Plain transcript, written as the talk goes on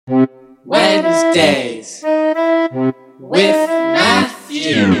Wednesdays with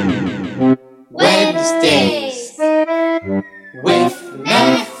Matthew. Wednesdays with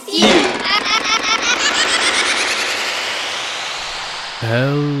Matthew.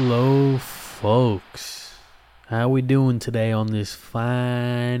 Hello, folks. How we doing today on this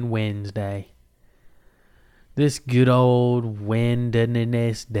fine Wednesday? This good old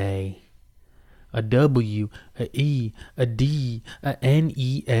Wednesday day. A W, a E, a D, a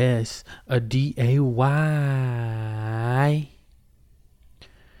N-E-S, a D-A-Y.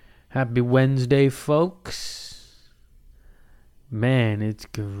 Happy Wednesday, folks. Man, it's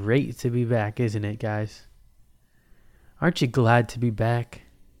great to be back, isn't it, guys? Aren't you glad to be back?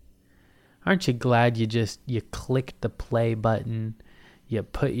 Aren't you glad you clicked the play button, you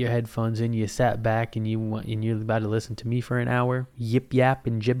put your headphones in, you sat back, and you're about to listen to me for an hour, yip yap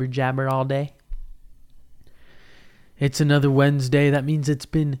and jibber jabber all day? It's another Wednesday. That means it's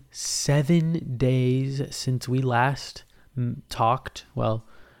been 7 days since we last talked. Well,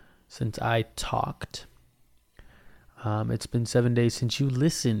 since I talked. It's been 7 days since you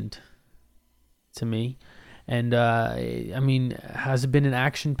listened to me. And, has it been an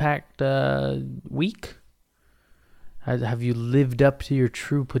action-packed week? Have you lived up to your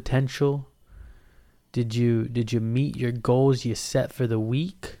true potential? Did you meet your goals you set for the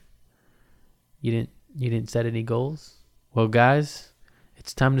week? You didn't set any goals? Well, guys,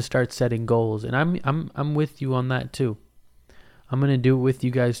 it's time to start setting goals, and I'm with you on that too. I'm gonna do it with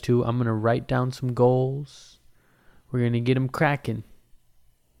you guys too. I'm gonna write down some goals. We're gonna get them cracking.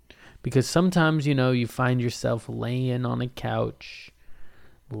 Because sometimes, you find yourself laying on a couch,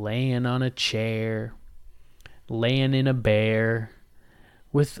 laying on a chair, laying in a bear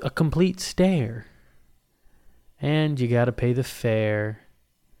with a complete stare, and you gotta pay the fare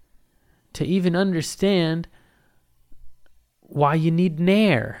to even understand why you need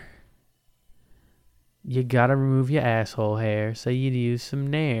Nair. You gotta remove your asshole hair, so you'd use some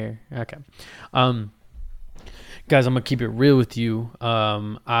Nair. Okay. Guys, I'm gonna keep it real with you.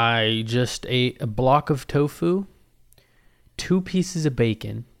 I just ate a block of tofu, 2 pieces of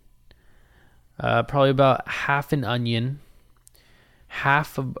bacon, probably about half an onion,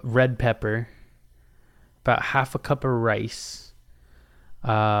 half a red pepper, about half a cup of rice,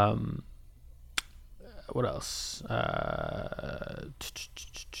 what else?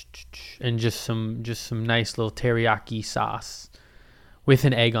 And just some nice little teriyaki sauce with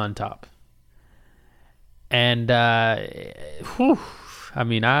an egg on top. And I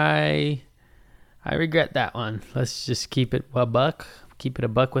regret that one. Let's just keep it a buck. Keep it a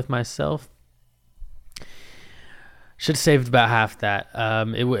buck with myself. Should have saved about half that.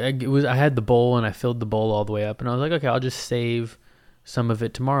 It was. I had the bowl and I filled the bowl all the way up, and I was like, okay, I'll just save some of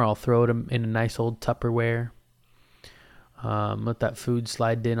it tomorrow. I'll throw it in a nice old Tupperware. Let that food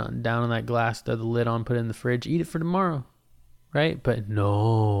slide down on that glass, throw the lid on, put it in the fridge, eat it for tomorrow, right? But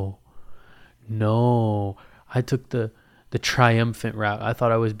no, I took the triumphant route. I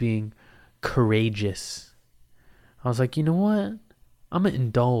thought I was being courageous. I was like, you know what? I'm gonna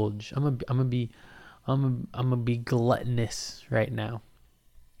indulge. I'm gonna be gluttonous right now.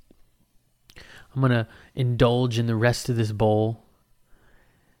 I'm gonna indulge in the rest of this bowl.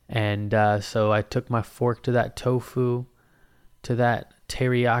 And so I took my fork to that tofu, to that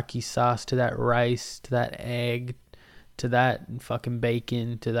teriyaki sauce, to that rice, to that egg, to that fucking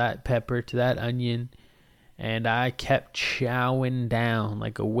bacon, to that pepper, to that onion, and I kept chowing down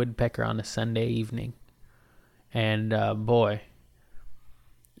like a woodpecker on a Sunday evening. And boy,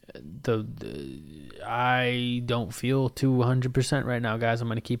 I don't feel 200% right now, guys. I'm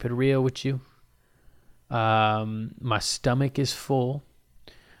gonna keep it real with you. My stomach is full.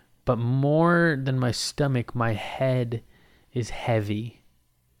 But more than my stomach, my head is heavy.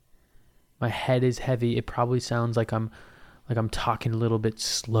 My head is heavy. It probably sounds like I'm talking a little bit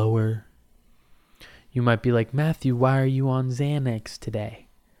slower. You might be like, Matthew, why are you on Xanax today?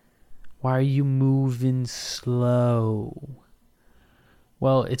 Why are you moving slow?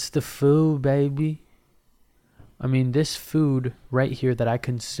 Well, it's the food, baby. I mean, this food right here that I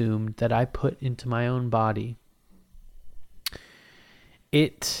consumed, that I put into my own body,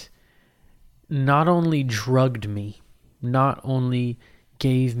 it not only drugged me, not only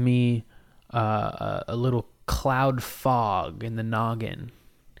gave me a little cloud fog in the noggin,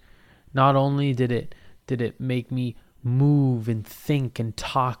 not only did it make me move and think and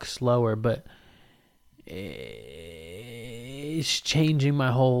talk slower, but it's changing my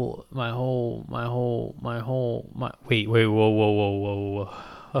whole wait, whoa.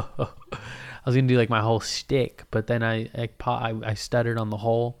 I was gonna do like my whole stick, but then I stuttered on the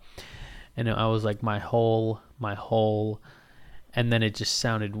whole, and I was like my whole, And then it just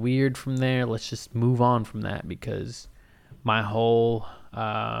sounded weird from there. Let's just move on from that because my whole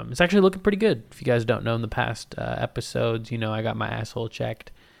it's actually looking pretty good. If you guys don't know, in the past episodes, I got my asshole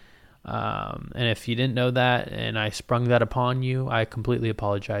checked. And if you didn't know that and I sprung that upon you, I completely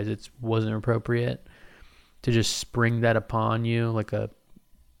apologize. It wasn't appropriate to just spring that upon you like a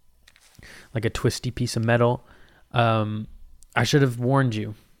twisty piece of metal. I should have warned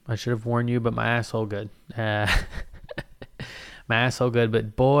you. But my asshole good. My asshole good,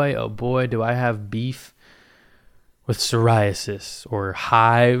 but boy, oh boy, do I have beef with psoriasis or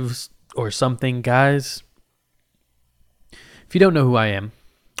hives or something, guys. If you don't know who I am,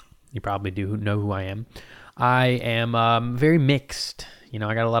 you probably do know who I am. I am very mixed. I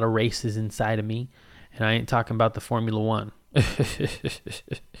got a lot of races inside of me, and I ain't talking about the Formula One.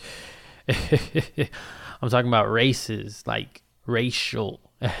 I'm talking about races, like racial,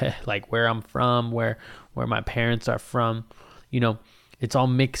 like where I'm from, where my parents are from. It's all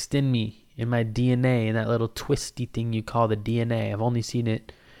mixed in me, in my DNA, in that little twisty thing you call the DNA. I've only seen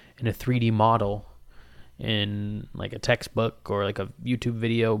it in a 3D model in like a textbook or like a YouTube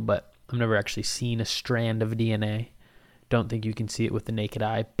video, but I've never actually seen a strand of DNA. Don't think you can see it with the naked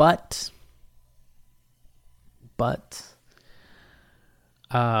eye, but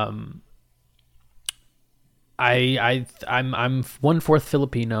I'm 1/4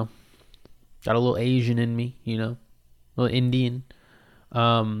 Filipino. Got a little Asian in me, a little Indian.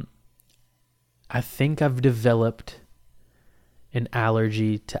 I think I've developed an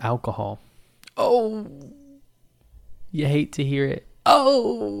allergy to alcohol. Oh, you hate to hear it.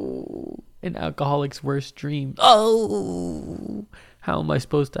 Oh, an alcoholic's worst dream. Oh, how am I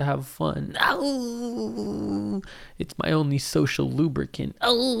supposed to have fun? Oh, it's my only social lubricant.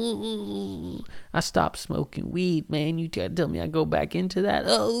 Oh, I stopped smoking weed, man. You gotta tell me I go back into that.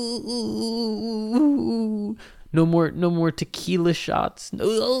 Oh, no more tequila shots.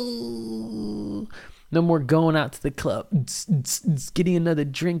 No more going out to the club, getting another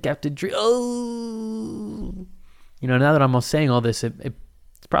drink after drink. Oh, now that I'm saying all this,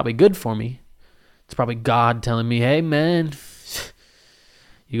 it's probably good for me. It's probably God telling me, hey, man,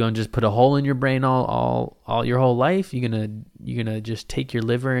 you gonna just put a hole in your brain all your whole life? You gonna just take your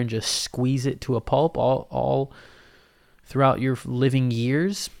liver and just squeeze it to a pulp all throughout your living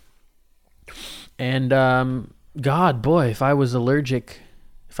years? And God, boy, if I wasn't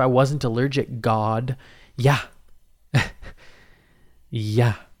allergic, God, yeah.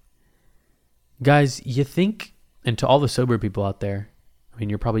 Yeah. Guys, you think, and to all the sober people out there,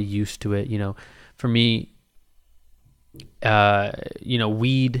 you're probably used to it, For me,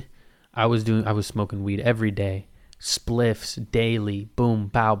 weed, I was smoking weed every day. Spliffs daily, boom,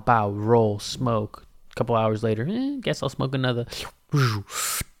 bow, bow, roll, smoke. A couple hours later, guess I'll smoke another.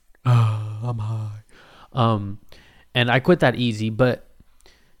 I'm high. And I quit that easy, but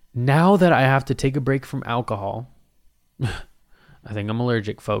now that I have to take a break from alcohol, I think I'm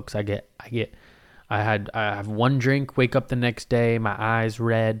allergic, folks. I have one drink, wake up the next day, my eyes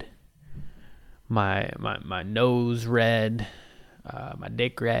red, my nose red, my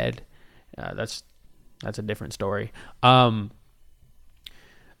dick red. That's a different story. And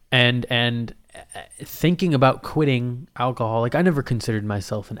thinking about quitting alcohol, like I never considered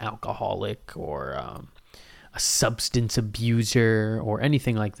myself an alcoholic or a substance abuser or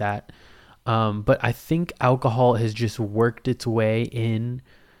anything like that. But I think alcohol has just worked its way in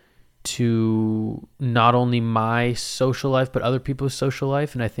to not only my social life, but other people's social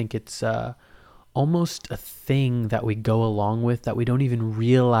life. And I think it's almost a thing that we go along with that we don't even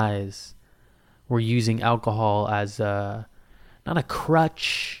realize we're using alcohol as not a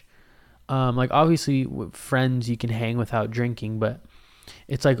crutch. Like obviously with friends you can hang without drinking, but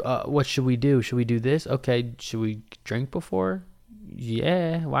it's like, what should we do? Should we do this? Okay, should we drink before?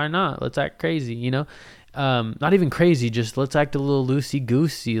 Yeah, why not? Let's act crazy, Not even crazy, just let's act a little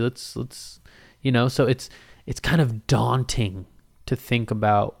loosey-goosey. Let's so it's kind of daunting to think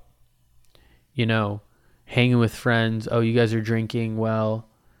about, hanging with friends. Oh, you guys are drinking. Well,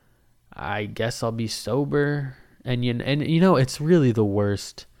 I guess I'll be sober. And it's really the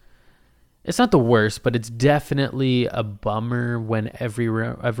worst. It's not the worst, but it's definitely a bummer when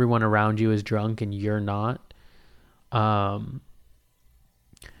everyone around you is drunk and you're not. And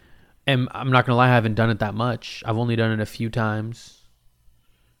I'm not going to lie, I haven't done it that much. I've only done it a few times.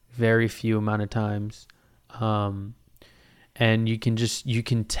 Very few amount of times. And you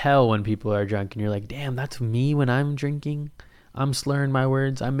can tell when people are drunk and you're like, damn, that's me when I'm drinking. I'm slurring my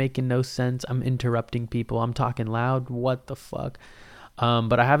words. I'm making no sense. I'm interrupting people. I'm talking loud. What the fuck?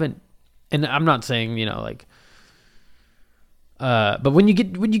 But I haven't. And I'm not saying, but when you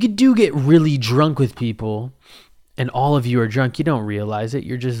do get really drunk with people and all of you are drunk, you don't realize it.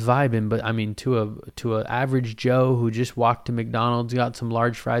 You're just vibing. But I mean, to a average Joe who just walked to McDonald's, got some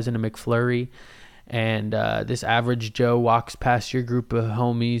large fries and a McFlurry, and this average Joe walks past your group of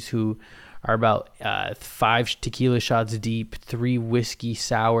homies who are about 5 tequila shots deep, 3 whiskey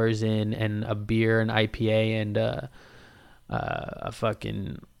sours in, and a beer, an IPA, and a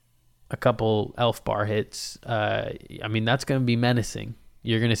couple Elf Bar hits. I mean, that's going to be menacing.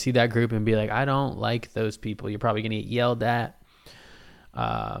 You're going to see that group and be like, I don't like those people. You're probably going to get yelled at.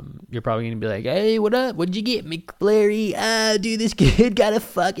 You're probably going to be like, hey, what up? What'd you get, McFlurry? Dude, this kid got a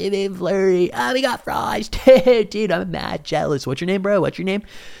fucking McFlurry. We got fries. Dude, I'm mad jealous. What's your name, bro? What's your name?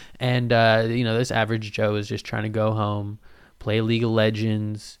 And, this average Joe is just trying to go home, play League of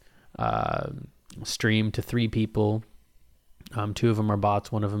Legends, stream to 3 people. 2 of them are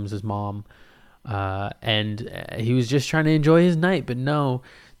bots. One of them is his mom. And he was just trying to enjoy his night. But no,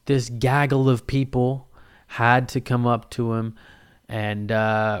 this gaggle of people had to come up to him and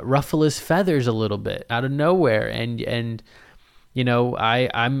ruffle his feathers a little bit out of nowhere. And I'm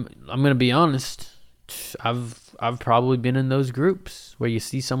going to be honest. I've probably been in those groups where you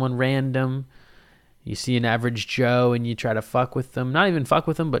see someone random, you see an average Joe, and you try to fuck with them. Not even fuck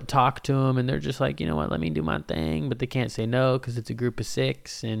with them, but talk to them, and they're just like, you know what, let me do my thing, but they can't say no because it's a group of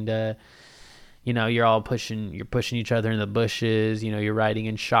 6, and you're all pushing each other in the bushes. You're riding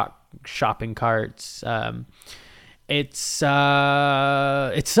in shopping carts. It sucks,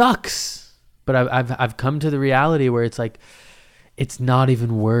 but I've come to the reality where it's like, it's not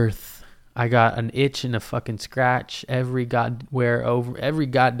even worth. I got an itch and a fucking scratch every goddamn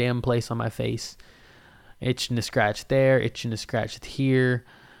place on my face. Itch and a scratch there, itch and a scratch here,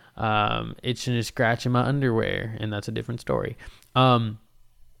 itch and a scratch in my underwear, and that's a different story.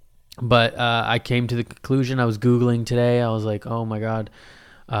 But I came to the conclusion, I was Googling today, I was like, oh my God,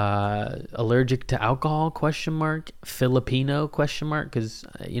 allergic to alcohol, ? Filipino ? Because,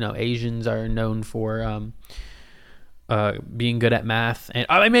 Asians are known for being good at math. And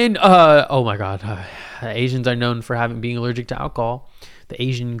oh my God, Asians are known for being allergic to alcohol. The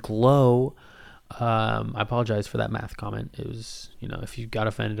Asian glow. I apologize for that math comment. It was, if you got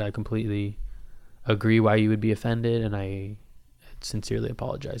offended, I completely agree why you would be offended, and I sincerely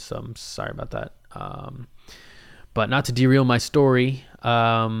apologize. So I'm sorry about that. But not to derail my story.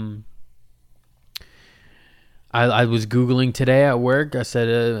 I was Googling today at work. I said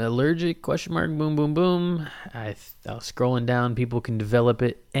allergic ? Boom, boom, boom. I was scrolling down. People can develop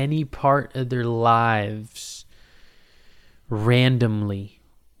it any part of their lives randomly,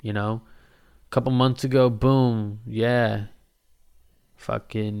 A couple months ago, boom, yeah.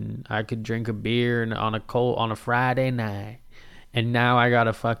 Fucking, I could drink a beer on a Friday night. And now I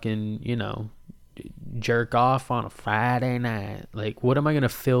gotta fucking, jerk off on a Friday night. Like, what am I gonna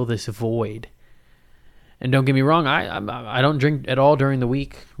fill this void? And don't get me wrong, I don't drink at all during the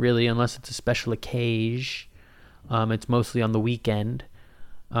week, really, unless it's a special occasion. It's mostly on the weekend.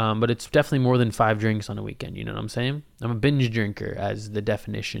 But it's definitely more than 5 drinks on a weekend, you know what I'm saying? I'm a binge drinker, as the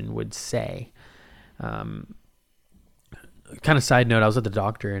definition would say. Kind of side note, I was at the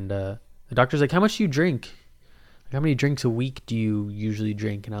doctor, and the doctor's like, how much do you drink? Like, how many drinks a week do you usually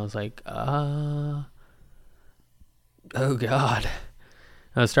drink? And I was like, oh God.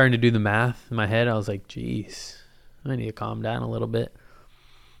 I was starting to do the math in my head. I was like, geez, I need to calm down a little bit.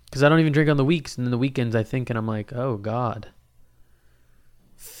 Because I don't even drink on the weeks. And then the weekends I think, and I'm like, oh God.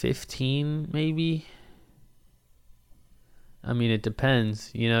 15 maybe? I mean, it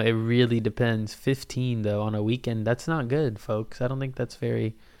depends. It really depends. 15 though on a weekend, that's not good, folks. I don't think that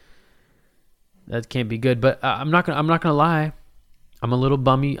can't be good. But I'm not gonna lie. I'm a little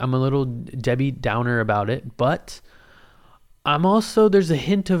bummy. I'm a little Debbie Downer about it. But I'm also, there's a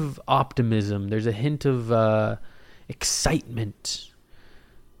hint of optimism. There's a hint of excitement,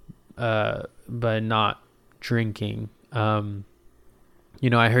 by not drinking.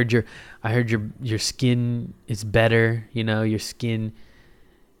 I heard your skin is better. Your skin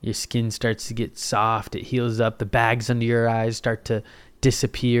starts to get soft. It heals up. The bags under your eyes start to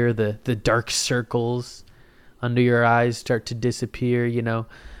disappear. The dark circles under your eyes start to disappear.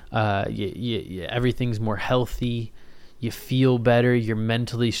 Everything's more healthy. You feel better. You're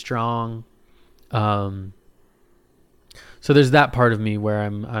mentally strong. So there's that part of me where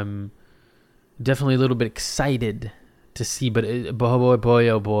I'm definitely a little bit excited to see, but oh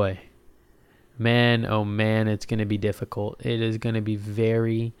boy, man, oh man, it's going to be difficult. It is going to be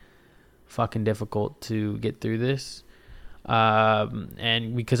very fucking difficult to get through this.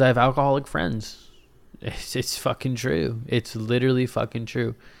 And because I have alcoholic friends, it's fucking true. It's literally fucking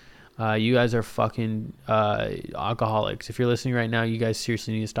true. You guys are fucking alcoholics. If you're listening right now, you guys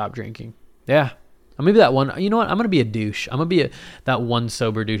seriously need to stop drinking. Yeah, I'm gonna be that one. You know what? I'm gonna be a douche. I'm gonna be that one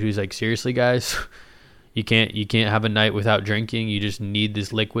sober dude who's like, seriously, guys, you can't have a night without drinking. You just need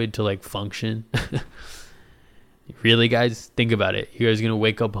this liquid to like function. Really, guys? Think about it. You guys are gonna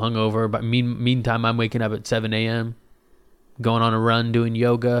wake up hungover, but meantime, I'm waking up at 7 a.m., going on a run, doing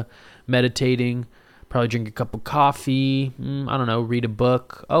yoga, meditating, probably drink a cup of coffee. I don't know, read a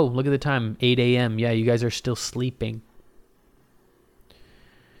book. Oh, look at the time, 8 a.m. Yeah, you guys are still sleeping.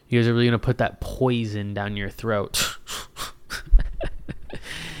 You guys are really going to put that poison down your throat.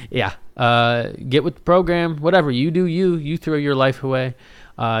 Yeah. Get with the program. Whatever. You do you. You throw your life away.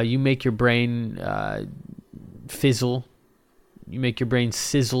 You make your brain fizzle. You make your brain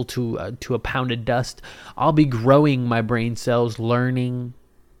sizzle to a pound of dust. I'll be growing my brain cells, learning,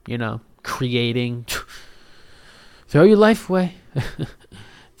 creating. Throw your life away.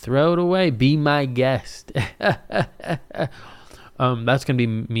 Throw it away. Be my guest. That's gonna be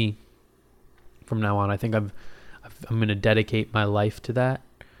me from now on. I think I'm gonna dedicate my life to that.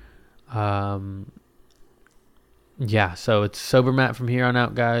 Yeah. So it's sober Matt from here on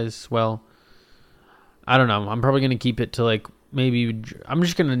out, guys. Well, I don't know. I'm probably gonna keep it to like maybe. I'm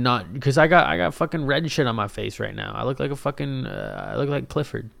just gonna not, because I got fucking red shit on my face right now. I look like a fucking. I look like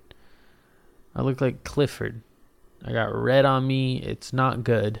Clifford. I got red on me. It's not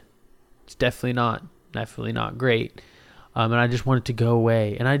good. It's definitely not great. And I just want it to go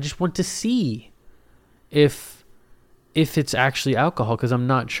away. And I just want to see if it's actually alcohol, because I'm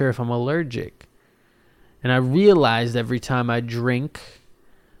not sure if I'm allergic. And I realized every time I drink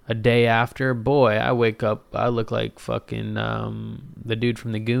a day after, boy, I wake up, I look like fucking the dude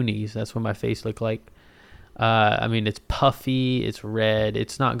from the Goonies. That's what my face looked like. I mean, it's puffy, it's red,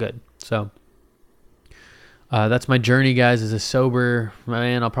 it's not good. So that's my journey, guys, as a sober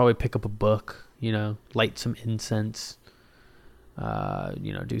man. I'll probably pick up a book, light some incense.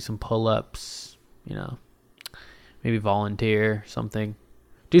 Do some pull-ups, maybe volunteer something,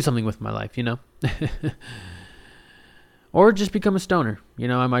 do something with my life, or just become a stoner.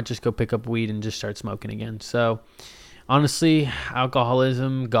 I might just go pick up weed and just start smoking again. So honestly,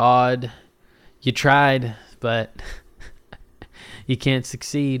 alcoholism, God, you tried, but you can't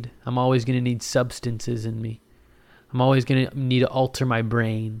succeed. I'm always going to need substances in me. I'm always going to need to alter my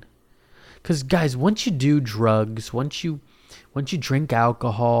brain. Because guys, once you do drugs, once you drink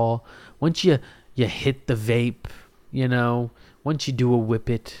alcohol, once you hit the vape, once you do a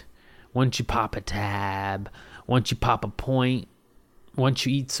whippet, once you pop a tab, once you pop a point, once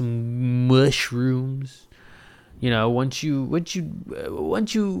you eat some mushrooms, once you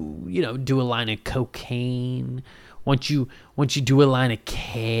do a line of cocaine, once you do a line of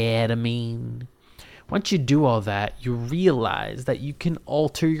ketamine, once you do all that, you realize that you can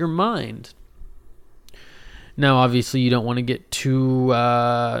alter your mind. Now, obviously, you don't want to get too,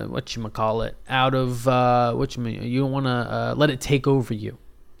 out of, you don't want to let it take over you,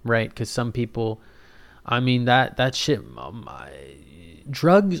 right? Because some people, that shit,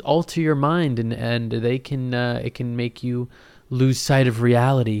 drugs alter your mind, and they can, it can make you lose sight of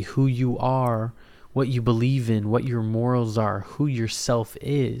reality, who you are, what you believe in, what your morals are, who yourself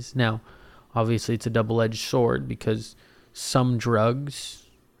is. Now, obviously, it's a double-edged sword, because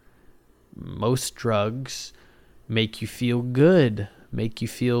most drugs make you feel good, make you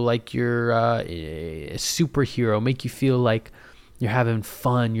feel like you're a superhero, make you feel like you're having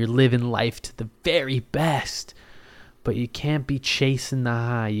fun, you're living life to the very best. But you can't be chasing the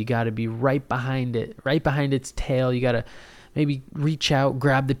high. You got to be right behind its tail. You got to maybe reach out,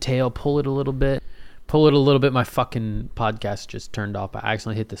 grab the tail, pull it a little bit. My fucking podcast just turned off. I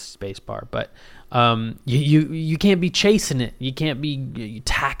accidentally hit the space bar. But you can't be chasing it. You can't be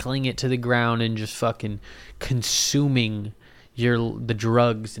tackling it to the ground and just fucking consuming the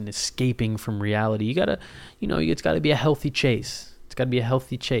drugs and escaping from reality. You gotta, it's got to be a healthy chase.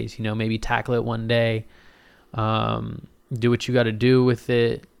 Maybe tackle it one day. Do what you got to do with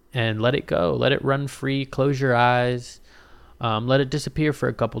it and let it go. Let it run free. Close your eyes. Let it disappear for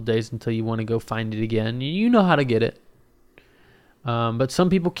a couple days until you want to go find it again. You know how to get it. But some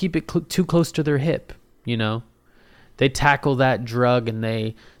people keep it too close to their hip, They tackle that drug and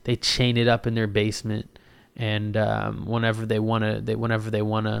they chain it up in their basement. And whenever they want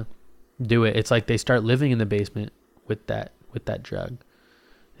to do it, it's like they start living in the basement with that drug.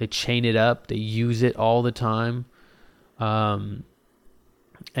 They chain it up. They use it all the time. And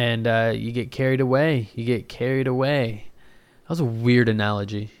you get carried away. That was a weird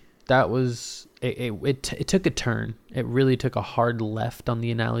analogy. That was it took a turn. It really took a hard left on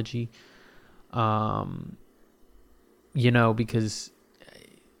the analogy. Because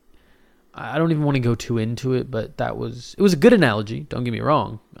I don't even want to go too into it, but it was a good analogy. Don't get me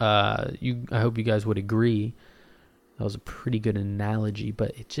wrong. I hope you guys would agree. That was a pretty good analogy,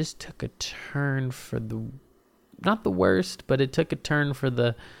 but it just took a turn for not the worst, but it took a turn for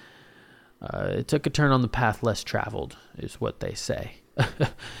it took a turn on the path less traveled, is what they say.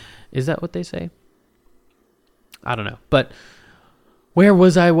 Is that what they say? I don't know. But where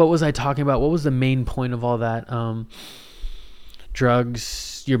was I? What was I talking about? What was the main point of all that?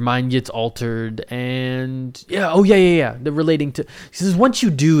 Drugs, your mind gets altered, and yeah. They're relating to, because once you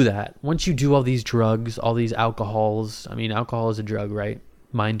do that, once you do all these drugs, all these alcohols, I mean, alcohol is a drug, right?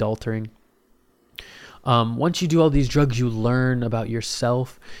 Mind altering. Once you do all these drugs, you learn about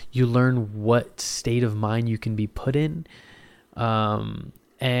yourself. You learn what state of mind you can be put in.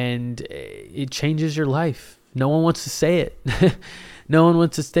 And it changes your life. No one wants to say it. No one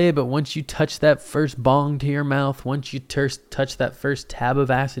wants to say it, but once you touch that first bong to your mouth, once you touch that first tab of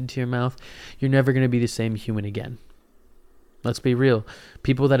acid to your mouth, you're never going to be the same human again. Let's be real.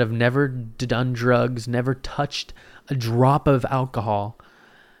 People that have never done drugs, never touched a drop of alcohol,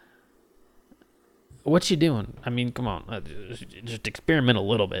 what you doing? I mean, come on, just experiment a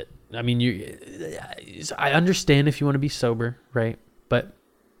little bit. I mean, I understand if you want to be sober, right? But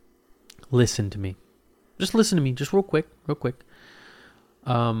listen to me. Just listen to me, just real quick.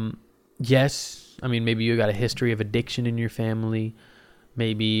 Yes, I mean, maybe you got a history of addiction in your family.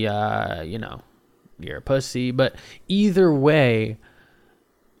 Maybe, you're a pussy. But either way,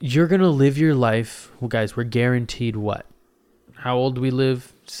 you're going to live your life. Well, guys, we're guaranteed what? How old do we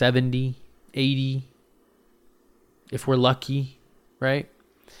live? 70, 80? If we're lucky, right?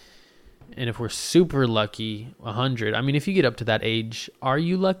 And if we're super lucky, 100. I mean, if you get up to that age, are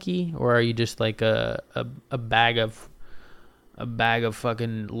you lucky, or are you just like a bag of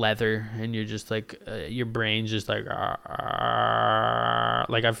fucking leather, and you're just like your brain's just like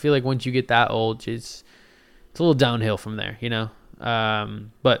like, I feel like once you get that old, it's a little downhill from there,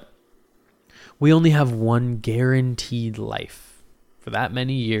 but we only have one guaranteed life for that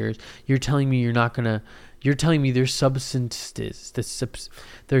many years. You're telling me there's substances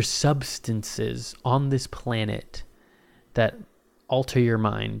on this planet that alter your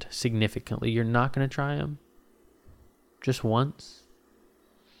mind significantly. You're not going to try them just once?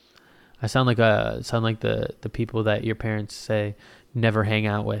 I sound like the people that your parents say never hang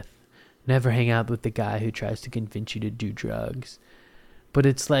out with. Never hang out with the guy who tries to convince you to do drugs. But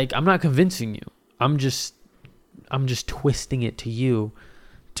it's like, I'm not convincing you. I'm just twisting it to you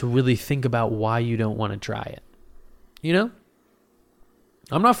to really think about why you don't want to try it.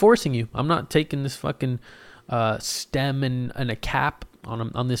 I'm not forcing you. I'm not taking this fucking stem and a cap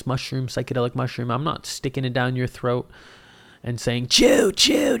on this mushroom, psychedelic mushroom. I'm not sticking it down your throat and saying, chew,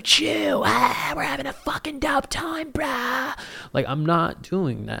 chew, chew. We're having a fucking dope time, brah. Like, I'm not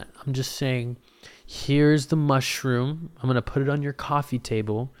doing that. I'm just saying, here's the mushroom. I'm going to put it on your coffee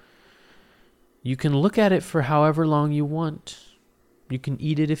table. You can look at it for however long you want. You can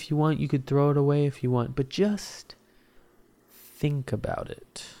eat it if you want. You could throw it away if you want. But just think about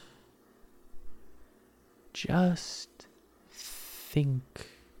it. Just think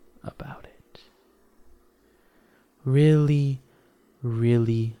about it. Really,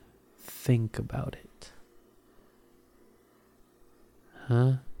 really think about it.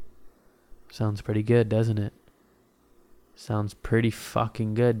 Huh? Sounds pretty good, doesn't it? Sounds pretty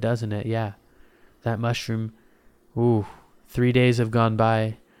fucking good, doesn't it? Yeah. That mushroom, 3 days have gone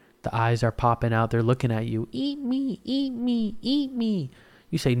by. The eyes are popping out. They're looking at you. Eat me, eat me, eat me.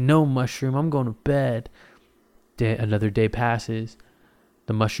 You say, no, mushroom, I'm going to bed. Another day passes.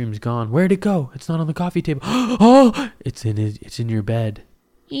 The mushroom's gone. Where'd it go? It's not on the coffee table. Oh, it's in your bed.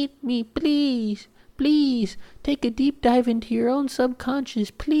 Eat me, please. Please. Take a deep dive into your own subconscious,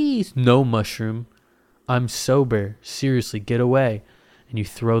 please. No, mushroom. I'm sober. Seriously, get away. And you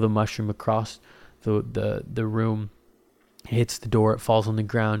throw the mushroom across the room. It hits the door. It falls on the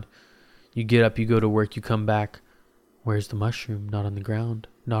ground. You get up. You go to work. You come back. Where's the mushroom? Not on the ground.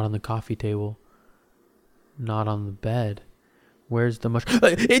 Not on the coffee table. Not on the bed. Where's the mushroom?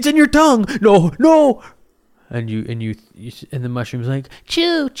 It's in your tongue. No. And the mushroom's like,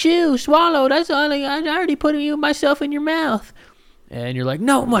 chew, swallow. That's all. I already put myself in your mouth. And you're like,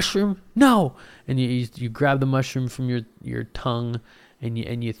 no, mushroom, no. And you grab the mushroom from your tongue,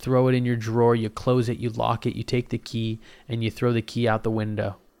 and you throw it in your drawer. You close it. You lock it. You take the key, and you throw the key out the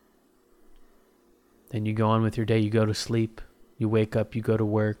window. Then you go on with your day. You go to sleep. You wake up. You go to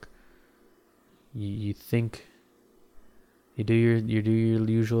work. You think. You do your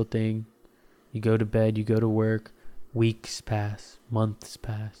usual thing. You go to bed. You go to work. Weeks pass. Months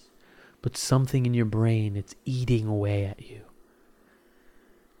pass. But something in your brain, it's eating away at you.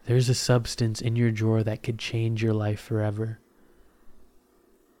 There's a substance in your drawer that could change your life forever.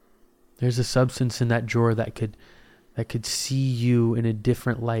 There's a substance in that drawer that could see you in a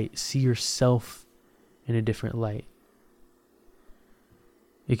different light, see yourself in a different light.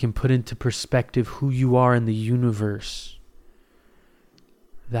 It can put into perspective who you are in the universe.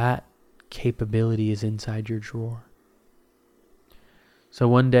 That capability is inside your drawer. So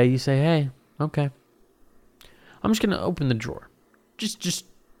one day you say, hey, okay, I'm just going to open the drawer. Just,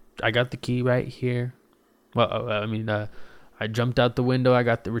 I got the key right here. Well, I jumped out the window.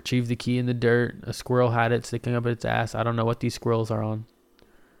 I retrieved the key in the dirt. A squirrel had it sticking up its ass. I don't know what these squirrels are on.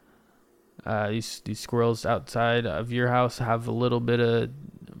 These squirrels outside of your house have a little bit of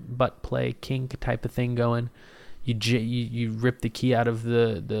butt play kink type of thing going. You rip the key out of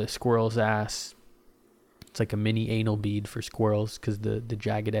the squirrel's ass. It's like a mini anal bead for squirrels because the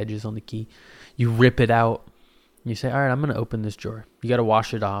jagged edges on the key. You rip it out. You say, all right, I'm going to open this drawer. You got to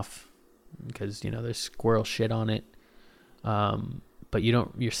wash it off because, there's squirrel shit on it. But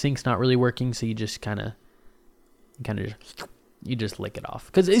your sink's not really working. So you just kind of you just lick it off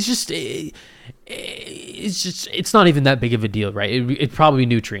because it's not even that big of a deal, right? It's probably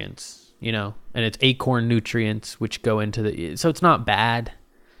nutrients, and it's acorn nutrients, which go into so it's not bad,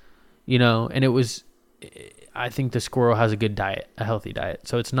 and I think the squirrel has a good diet, a healthy diet.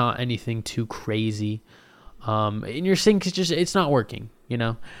 So it's not anything too crazy. And your sink is it's not working,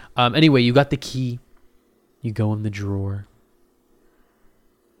 anyway, you got the key, you go in the drawer,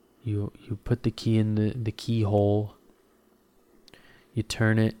 you put the key in the keyhole, you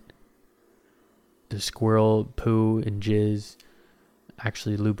turn it, the squirrel poo and jizz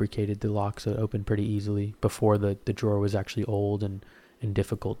actually lubricated the lock so it opened pretty easily before the drawer was actually old and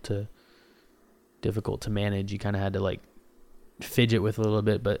difficult to manage. You kind of had to fidget with a little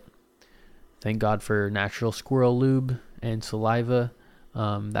bit, but thank God for natural squirrel lube and saliva.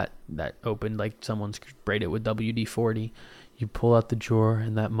 That opened like someone sprayed it with WD-40. You pull out the drawer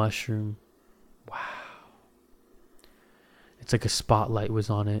and that mushroom, wow. It's like a spotlight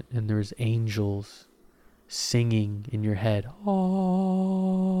was on it and there's angels singing in your head. Oh.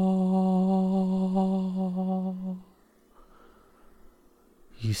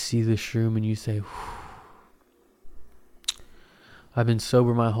 You see the shroom and you say, whew. I've been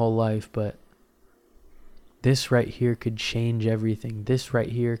sober my whole life, but this right here could change everything. This right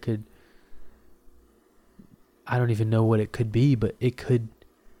here could, I don't even know what it could be, but it could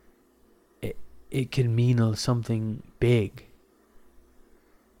mean something big.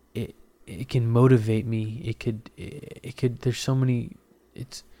 It can motivate me. It could, there's so many,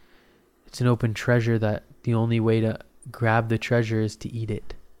 it's an open treasure that the only way to grab the treasure is to eat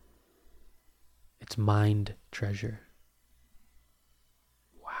it. It's mind treasure.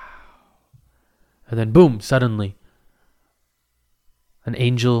 And then boom, suddenly, an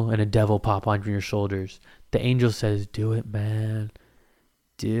angel and a devil pop on your shoulders. The angel says, do it, man.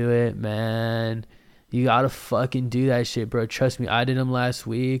 Do it, man. You gotta fucking do that shit, bro. Trust me, I did them last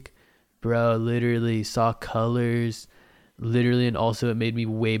week. Bro, literally saw colors. Literally, and also it made me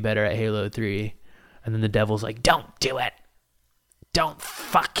way better at Halo 3. And then the devil's like, don't do it. Don't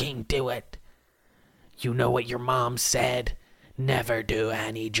fucking do it. You know what your mom said? Never do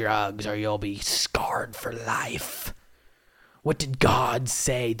any drugs or you'll be scarred for life. What did God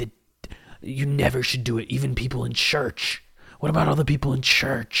say? That you never should do it, even people in church. What about all the people in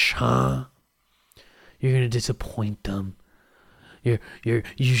church, huh? You're going to disappoint them. You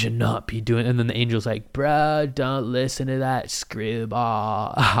should not be doing it. And then the angel's like, bro, don't listen to that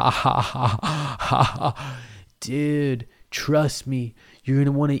screwball. Dude, trust me. You're going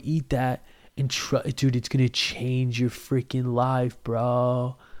to want to eat that. And dude, it's going to change your freaking life,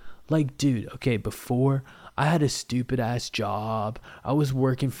 bro. Dude, okay, before I had a stupid ass job. I was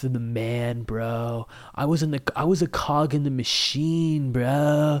working for the man, bro. I was a cog in the machine,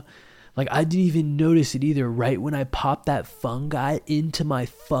 bro. I didn't even notice it either. Right when I popped that fungi into my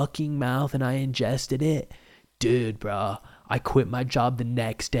fucking mouth and I ingested it, dude, bro, I quit my job the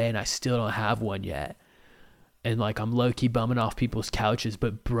next day and I still don't have one yet. And I'm low-key bumming off people's couches,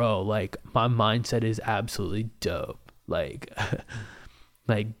 but bro, my mindset is absolutely dope. Bro,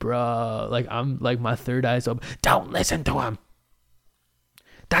 I'm my third eye's open. Don't listen to him.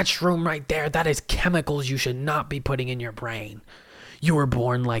 That shroom right there, that is chemicals you should not be putting in your brain. You were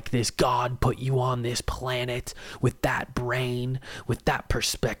born like this. God put you on this planet with that brain, with that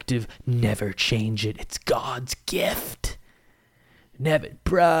perspective. Never change it. It's God's gift. Never,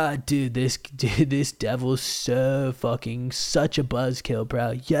 bruh, dude, this devil's so fucking such a buzzkill,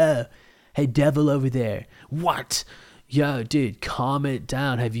 bro. Yo, hey, devil over there. What? Yo, dude, calm it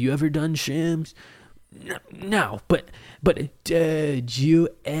down. Have you ever done shrooms? No, but dude, you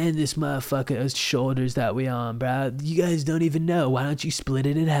and this motherfucker's shoulders that we on, bro. You guys don't even know. Why don't you split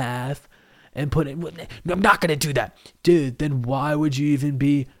it in half and put it? No, I'm not gonna do that, dude. Then why would you even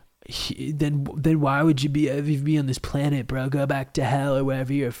be? Then why would you even be on this planet, bro? Go back to hell or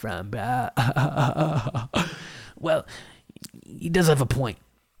wherever you're from, bro. Well, he does have a point.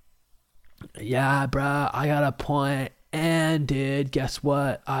 Yeah, bro, I got a point. And dude, guess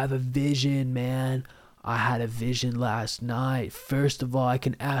what? I have a vision, man. I had a vision last night. First of all, I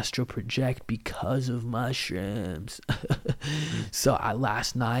can astral project because of mushrooms. So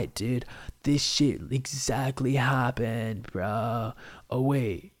last night, dude, this shit exactly happened, bro. Oh,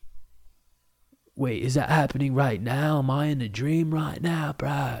 wait, is that happening right now? Am I in a dream right now,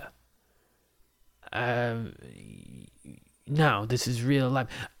 bro? No, this is real life.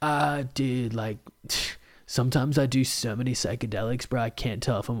 Dude, like, sometimes I do so many psychedelics, bro, I can't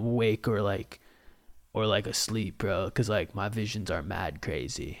tell if I'm awake or asleep, bro, because like my visions are mad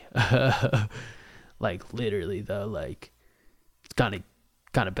crazy. Like literally though, like it's kind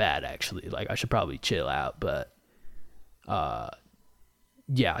of bad actually. Like I should probably chill out, but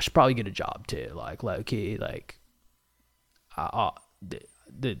yeah, I should probably get a job too. Like low key, like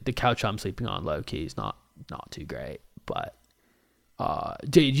the couch I'm sleeping on low key is not too great, but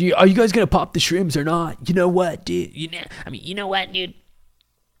dude, are you guys gonna pop the shrooms or not? You know what, dude? You know what, dude?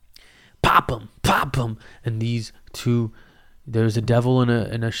 Pop them. And these two, there's a devil and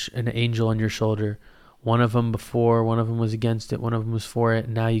an angel on your shoulder. One of them before, one of them was against it, one of them was for it.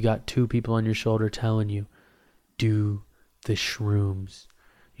 And now you got two people on your shoulder telling you, do the shrooms.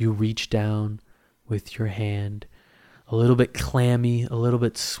 You reach down with your hand, a little bit clammy, a little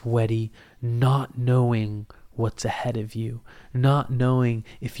bit sweaty, not knowing what's ahead of you, not knowing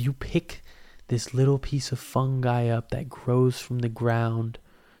if you pick this little piece of fungi up that grows from the ground,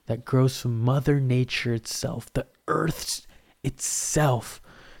 that grows from Mother Nature itself, the earth itself,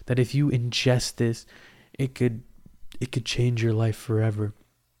 that if you ingest this, it could change your life forever.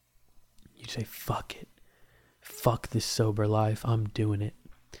 You say, fuck it. Fuck this sober life. I'm doing it.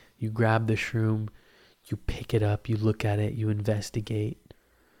 You grab the shroom, you pick it up, you look at it, you investigate.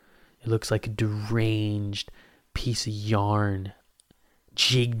 It looks like a deranged piece of yarn,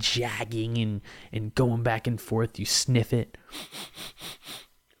 jig-jagging and going back and forth. You sniff it.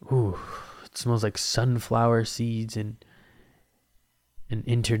 Ooh, it smells like sunflower seeds and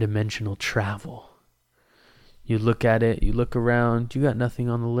interdimensional travel. You look at it, you look around, you got nothing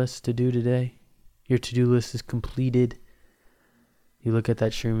on the list to do today. Your to-do list is completed. You look at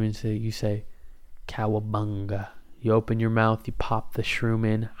that shroom and you say, cowabunga. You open your mouth, you pop the shroom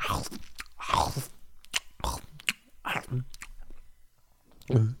in.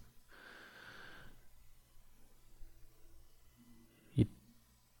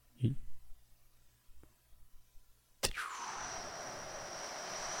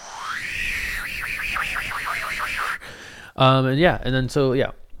 And then so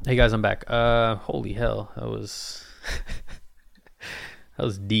yeah. Hey guys, I'm back. Holy hell, that was that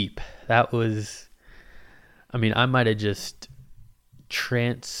was deep. That was, I mean, I might have just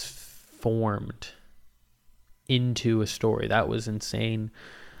transformed into a story. That was insane.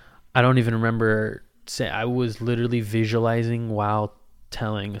 I don't even remember saying, I was literally visualizing while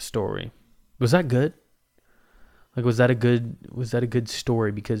telling a story. Was that good? Like, was that a good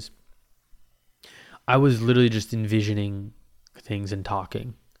story? Because I was literally just envisioning things and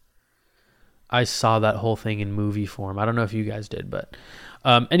talking. I saw that whole thing in movie form. I don't know if you guys did, but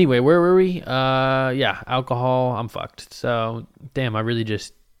anyway, where were we? Yeah, alcohol. I'm fucked. So damn, I really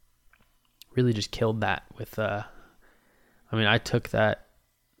just killed that with. I mean, I took that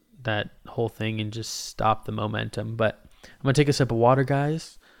whole thing and just stopped the momentum. But I'm gonna take a sip of water,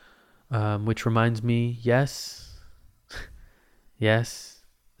 guys. Which reminds me, yes, this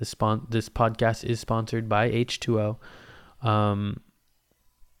podcast is sponsored by H2O.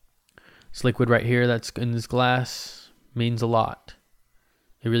 This liquid right here that's in this glass means a lot.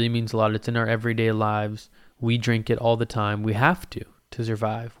 It really means a lot. It's in our everyday lives. We drink it all the time. We have to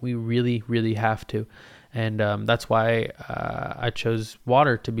survive. We really, really have to. And that's why I chose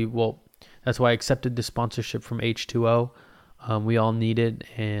water to be, well, that's why I accepted the sponsorship from H2O. We all need it.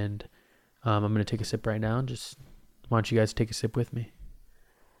 And I'm going to take a sip right now. Just why don't you guys take a sip with me?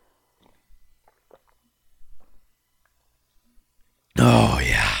 Oh,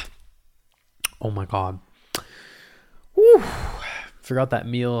 yeah. Oh my God. Woo. Forgot that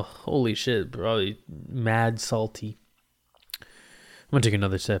meal. Holy shit, probably mad salty. I'm gonna take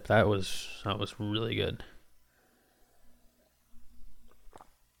another sip. That was really good.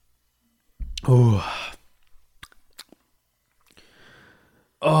 Oh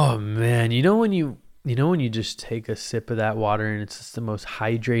man, you know when you You know when you just take a sip of that water and it's just the most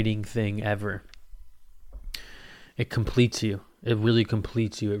hydrating thing ever? It completes you. It really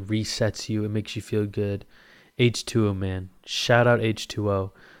completes you. It resets you. It makes you feel good. H2O, man. Shout out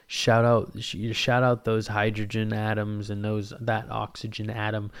H2O. Shout out those hydrogen atoms and that oxygen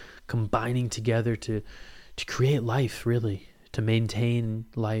atom combining together to create life, really, to maintain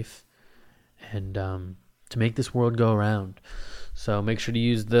life, and to make this world go around. So make sure to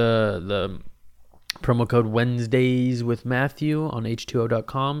use the promo code Wednesdays with Matthew on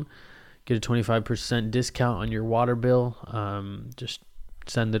h2o.com. Get a 25% discount on your water bill. Just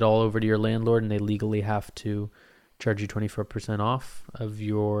send it all over to your landlord, and they legally have to charge you 24% off of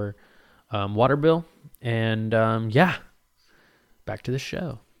your water bill. And yeah, back to the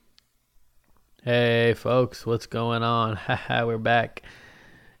show. Hey folks, what's going on? We're back.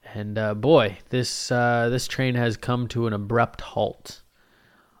 And boy, this train has come to an abrupt halt.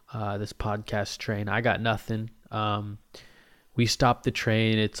 This podcast train. I got nothing. We stopped the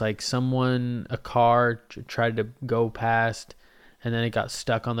train. It's like a car tried to go past, and then it got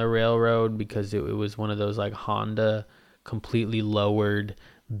stuck on the railroad because it was one of those like Honda completely lowered,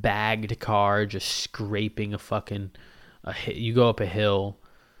 bagged car just scraping you go up a hill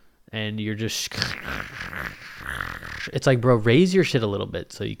and you're just, it's like, bro, raise your shit a little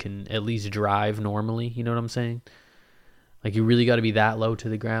bit so you can at least drive normally. You know what I'm saying? Like, you really got to be that low to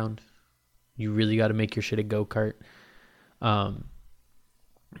the ground. You really got to make your shit a go-kart. But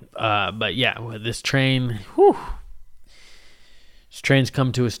yeah, this train's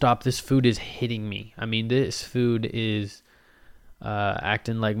come to a stop. This food is hitting me. I mean, this food is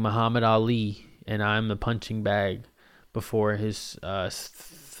acting like Muhammad Ali, and I'm the punching bag before his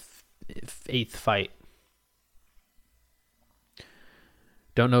 8th fight.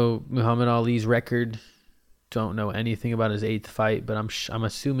 Don't know Muhammad Ali's record. Don't know anything about his 8th fight, but I'm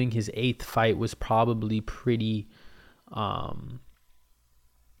assuming his 8th fight was probably pretty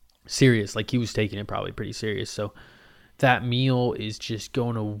serious. Like, he was taking it probably pretty serious. So that meal is just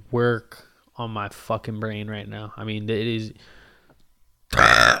going to work on my fucking brain right now. I mean, it is.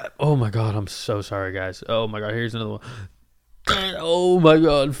 Oh my God, I'm so sorry, guys. Oh my God, here's another one. Oh my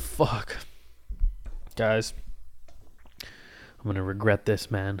God, fuck. Guys, I'm going to regret this,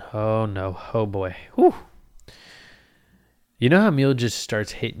 man. Oh no. Oh boy. Whew. You know how a meal just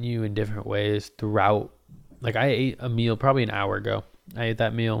starts hitting you in different ways throughout. Like, I ate a meal probably an hour ago. I ate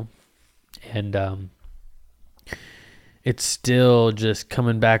that meal, and it's still just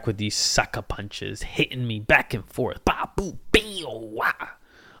coming back with these sucker punches, hitting me back and forth. Ba, boo, bee, oh, wah.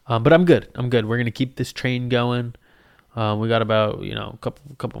 But I'm good. We're going to keep this train going. We got about, a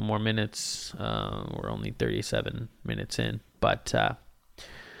couple more minutes. We're only 37 minutes in. But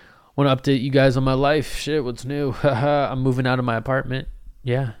want to update you guys on my life. Shit, what's new? I'm moving out of my apartment.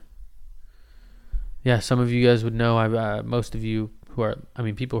 Yeah, some of you guys would know. Most of you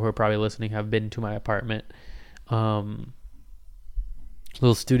people who are probably listening have been to my apartment. Little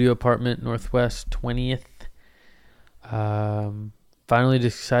studio apartment, Northwest 20th. Finally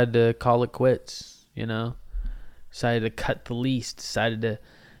decided to call it quits, Decided to cut the lease, decided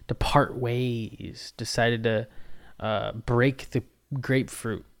to part ways, decided to break the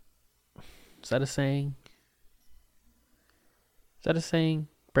grapefruit. Is that a saying?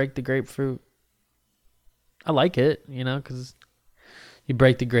 Break the grapefruit? I like it, because you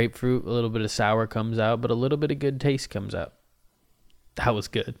break the grapefruit, a little bit of sour comes out, but a little bit of good taste comes out. That was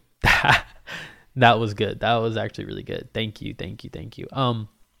good. That was good. That was actually really good. Thank you.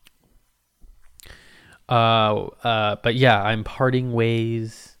 But yeah, I'm parting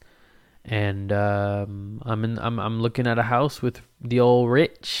ways, and I'm looking at a house with the old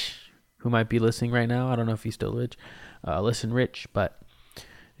Rich, who might be listening right now. I don't know if he's still Rich. Listen, Rich, but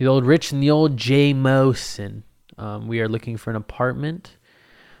the old Rich and the old Jay Mosen. We are looking for an apartment.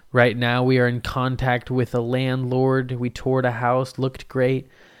 Right now, we are in contact with a landlord. We toured a house, looked great.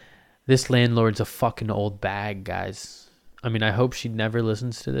 This landlord's a fucking old bag, guys. I mean, I hope she never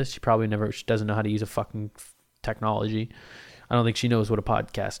listens to this. She doesn't know how to use a fucking technology. I don't think she knows what a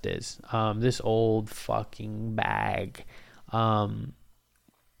podcast is. This old fucking bag.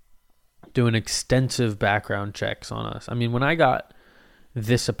 Doing extensive background checks on us. I mean, when I got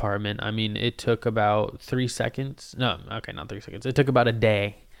this apartment, it took about 3 seconds. No, okay, not 3 seconds. It took about a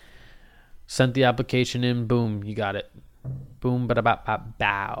day. Sent the application in, boom, you got it. Boom, bada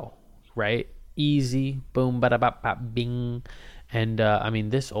bow, right? Easy, boom, bada bing. And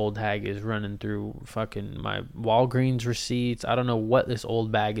this old hag is running through fucking my Walgreens receipts. I don't know what this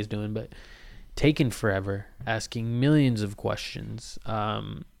old bag is doing, but taking forever, asking millions of questions.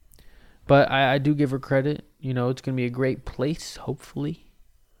 But I do give her credit. It's going to be a great place, hopefully.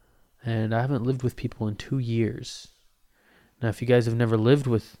 And I haven't lived with people in 2 years. Now, if you guys have never lived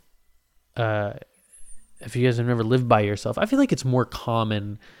by yourself, I feel like it's more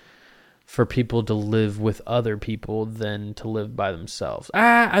common for people to live with other people than to live by themselves.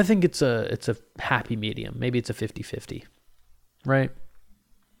 I think it's a happy medium. Maybe it's a 50-50, right?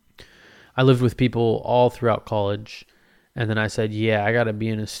 I lived with people all throughout college, and then I said, yeah, I got to be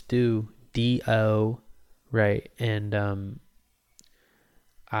in a stew, D-O, right? And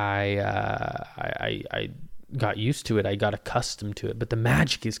I got used to it. I got accustomed to it, but the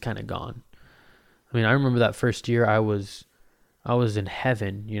magic is kind of gone. I mean, I remember that first year I was in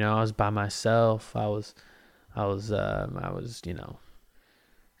heaven, I was by myself. I was,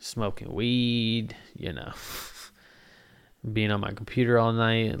 smoking weed, being on my computer all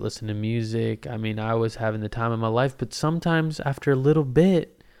night, listening to music. I mean, I was having the time of my life, but sometimes after a little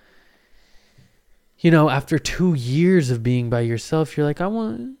bit, after 2 years of being by yourself, you're like, I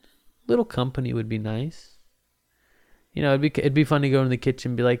want a little company would be nice. It'd be fun to go in the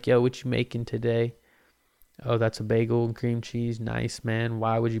kitchen and be like, yo, what you making today? Oh, that's a bagel and cream cheese. Nice, man.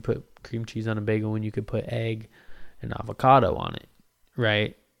 Why would you put cream cheese on a bagel when you could put egg and avocado on it,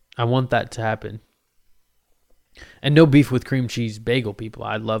 right? I want that to happen. And no beef with cream cheese bagel, people.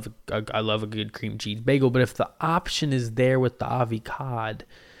 I love a good cream cheese bagel, but if the option is there with the avocado,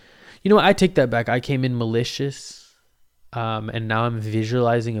 I take that back. I came in malicious, and now I'm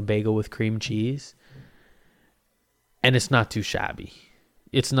visualizing a bagel with cream cheese, and it's not too shabby.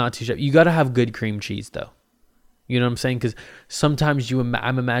 It's not too shabby. You got to have good cream cheese, though. You know what I'm saying? Because sometimes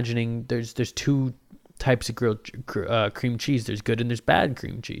I'm imagining there's two types of grilled cream cheese. There's good and there's bad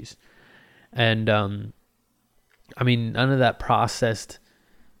cream cheese, and I mean, none of that processed,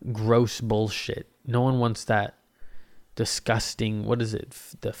 gross bullshit. No one wants that disgusting, what is it?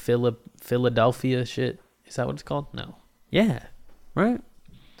 The Philadelphia shit? Is that what it's called? No. Yeah. Right?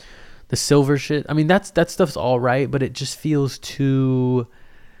 The silver shit. I mean, that stuff's all right, but it just feels too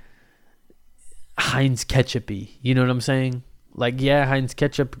Heinz ketchup-y. You know what I'm saying? Like, yeah, Heinz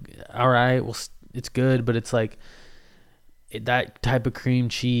ketchup, all right, well, it's good, but it's like, that type of cream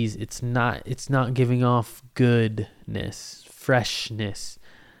cheese, it's not giving off goodness, freshness,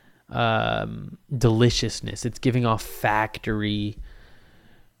 deliciousness. It's giving off factory,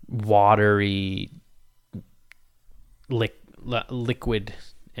 watery, liquid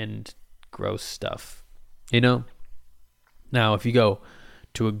and gross stuff. Now if you go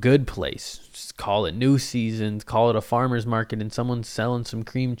to a good place, just call it New Seasons, call it a farmer's market, and someone's selling some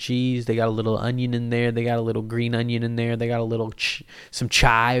cream cheese, they got a little onion in there, they got a little green onion in there, they got a little some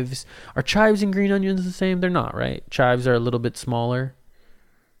chives. Are chives and green onions the same? They're not, right? Chives are a little bit smaller,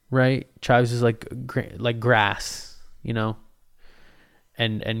 right? Chives is like grass,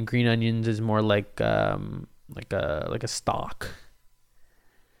 and green onions is more like a stalk.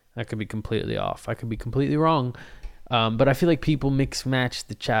 I could be completely off. I could be completely wrong. But I feel like people mix match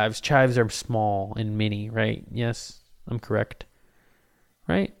the chives. Chives are small and mini, right? Yes, I'm correct.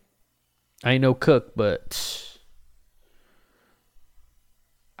 Right? I ain't no cook, but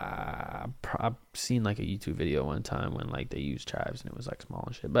I've seen like a YouTube video one time when like they used chives and it was like small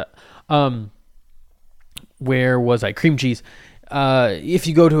and shit. But where was I? Cream cheese. If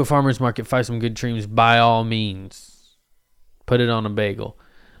you go to a farmer's market, find some good creams, by all means, put it on a bagel.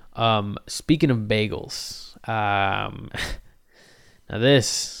 Speaking of bagels, now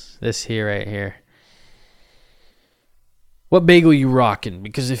this here right here, what bagel you rocking?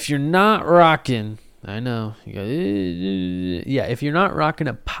 Because if you're not rocking, I know you go, yeah, if you're not rocking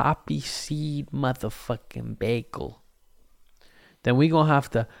a poppy seed motherfucking bagel, then we gonna have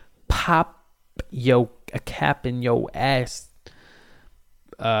to pop a cap in your ass.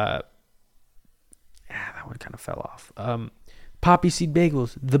 That one kind of fell off. Poppy seed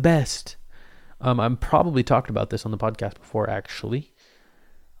bagels, the best. I'm probably talked about this on the podcast before, actually.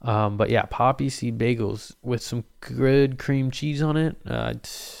 But yeah, poppy seed bagels with some good cream cheese on it.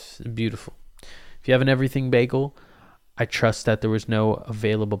 It's beautiful. If you have an everything bagel, I trust that there was no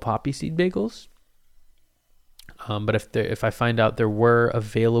available poppy seed bagels. But if I find out there were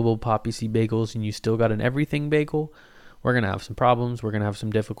available poppy seed bagels and you still got an everything bagel, we're going to have some problems. We're going to have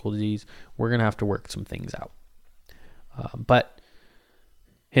some difficulties. We're going to have to work some things out. But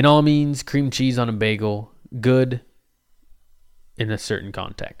in all means, cream cheese on a bagel, good in a certain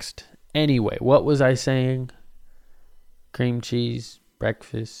context. Anyway, what was I saying? Cream cheese,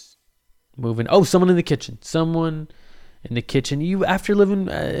 breakfast, moving. Oh, someone in the kitchen. Someone in the kitchen. You, after living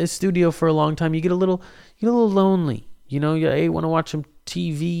a studio for a long time, you get a little lonely. You want to watch some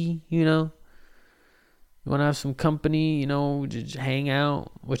TV, You want to have some company, just hang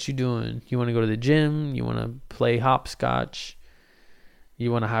out. What you doing? You want to go to the gym? You want to play hopscotch?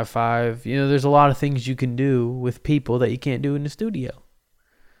 You want to high five. There's a lot of things you can do with people that you can't do in the studio.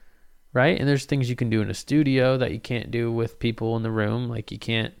 Right? And there's things you can do in a studio that you can't do with people in the room. Like you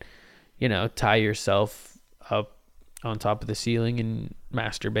can't, tie yourself up on top of the ceiling and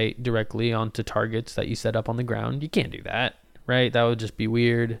masturbate directly onto targets that you set up on the ground. You can't do that, right? That would just be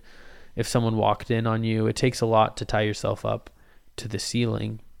weird if someone walked in on you. It takes a lot to tie yourself up to the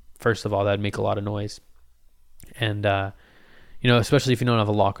ceiling. First of all, that'd make a lot of noise. And, especially if you don't have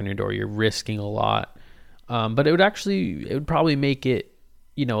a lock on your door, you're risking a lot. But it would probably make it,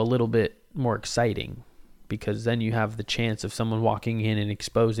 a little bit more exciting, because then you have the chance of someone walking in and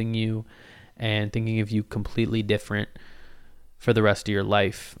exposing you and thinking of you completely different for the rest of your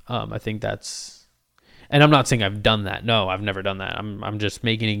life. I think that's, and I'm not saying I've done that. No, I've never done that. I'm just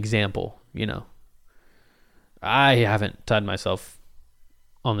making an example, I haven't tied myself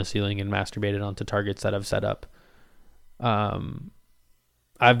on the ceiling and masturbated onto targets that I've set up.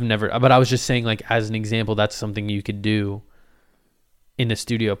 I've never, but I was just saying, like, as an example, that's something you could do in a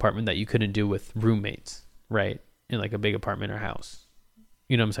studio apartment that you couldn't do with roommates, right? In like a big apartment or house.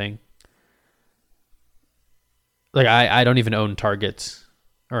 You know what I'm saying? Like I don't even own targets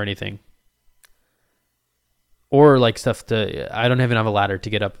or anything. Or like I don't even have a ladder to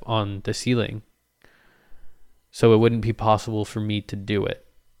get up on the ceiling. So it wouldn't be possible for me to do it.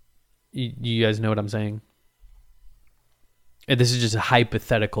 You guys know what I'm saying? And this is just a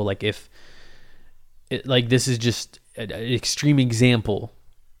hypothetical, like this is just an extreme example,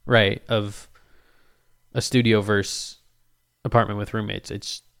 right, of a studio versus apartment with roommates.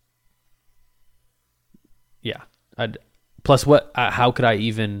 It's, yeah. Plus how could I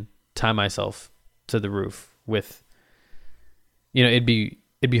even tie myself to the roof with, it'd be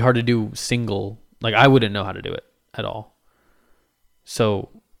hard to do single, like I wouldn't know how to do it at all. So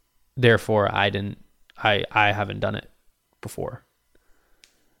therefore I haven't done it before.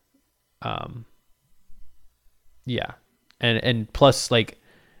 Yeah. And plus, like,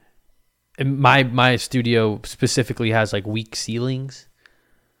 my studio specifically has like weak ceilings.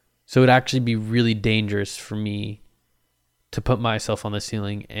 So it'd actually be really dangerous for me to put myself on the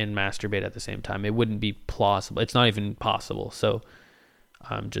ceiling and masturbate at the same time. It wouldn't be plausible. It's not even possible. So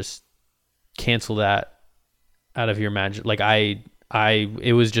just cancel that out of your imagine. Like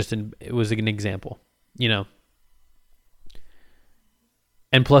it was an example,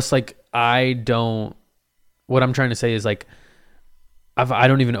 And plus, like, what I'm trying to say is, like, I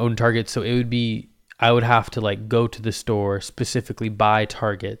don't even own targets, so I would have to, like, go to the store, specifically buy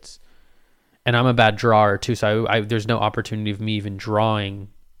targets, and I'm a bad drawer too, so there's no opportunity of me even drawing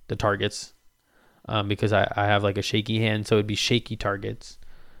the targets, because I have, like, a shaky hand, so it'd be shaky targets,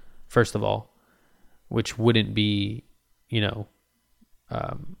 first of all, which wouldn't be,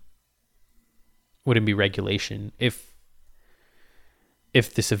 wouldn't be regulation. If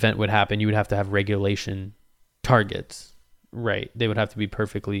this event would happen, you would have to have regulation targets, right? They would have to be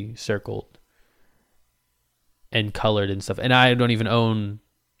perfectly circled and colored and stuff. And I don't even own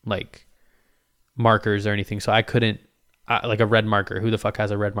like markers or anything, so I couldn't, like a red marker. Who the fuck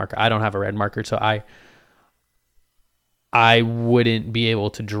has a red marker? I don't have a red marker, so I wouldn't be able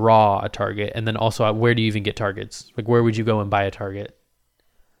to draw a target. And then also, where do you even get targets? Like, where would you go and buy a target?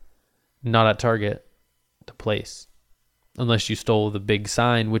 Not at Target, the place. Unless you stole the big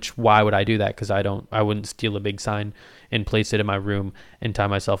sign, which why would I do that? Because I wouldn't steal a big sign and place it in my room and tie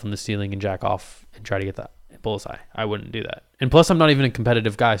myself on the ceiling and jack off and try to get that bullseye. I wouldn't do that. And plus, I'm not even a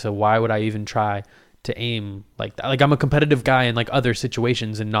competitive guy, so why would I even try to aim like that? Like, I'm a competitive guy in like other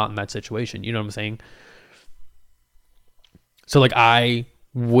situations and not in that situation. You know what I'm saying? So like, I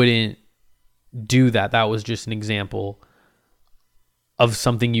wouldn't do that. That was just an example of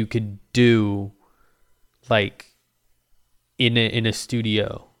something you could do, like, in a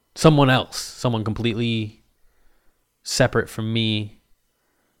studio. Someone completely separate from me.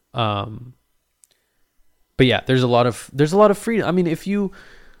 But yeah, there's a lot of freedom. I mean, if you,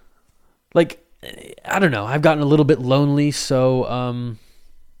 like, I don't know, I've gotten a little bit lonely, so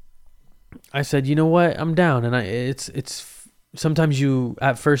I said, you know what, I'm down. And it's sometimes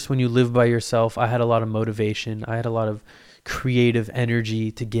at first when you live by yourself, I had a lot of motivation, I had a lot of creative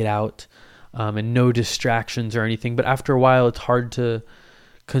energy to get out, and no distractions or anything. But after a while, it's hard to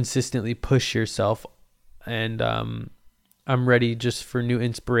consistently push yourself. And I'm ready just for new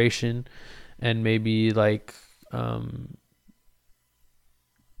inspiration and maybe like, I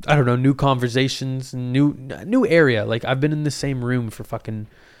don't know, new conversations, new area. Like, I've been in the same room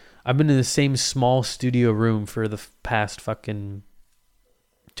I've been in the same small studio room for the past fucking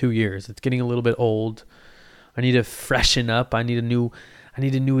 2 years. It's getting a little bit old. I need to freshen up. I need a new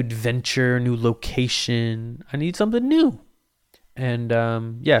adventure, new location. I need something new.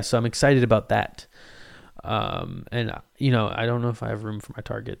 And yeah, so I'm excited about that. And I don't know if I have room for my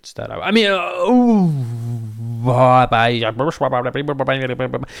targets but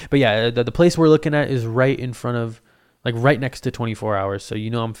yeah, the place we're looking at is right in front of, like right next to 24 hours. So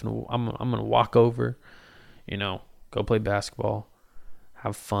I'm gonna walk over, go play basketball,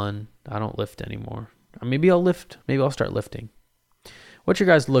 have fun. I don't lift anymore. Maybe I'll lift. Maybe I'll start lifting. What's your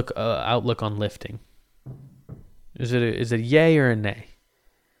guys' outlook on lifting? Is it a yay or a nay?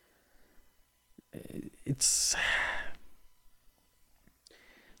 There's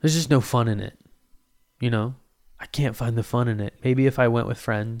just no fun in it. I can't find the fun in it. Maybe if I went with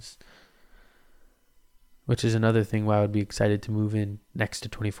friends, which is another thing why I would be excited to move in next to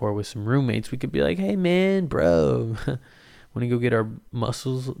 24 with some roommates. We could be like, hey man, bro, want to go get our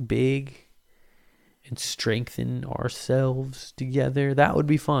muscles big and strengthen ourselves together? That would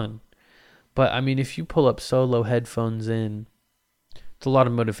be fun. But if you pull up solo headphones in, it's a lot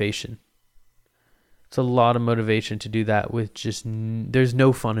of motivation. It's a lot of motivation to do that with just, there's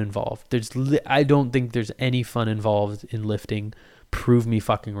no fun involved. I don't think there's any fun involved in lifting. Prove me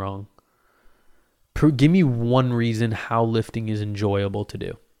fucking wrong. Give me one reason how lifting is enjoyable to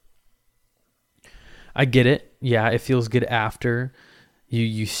do. I get it. Yeah, it feels good after.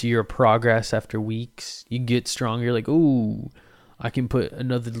 You see your progress after weeks. You get stronger. You're like, ooh, I can put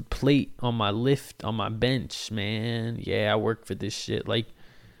another plate on my my bench, man. Yeah, I work for this shit. Like,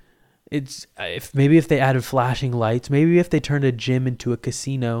 if they added flashing lights, maybe if they turned a gym into a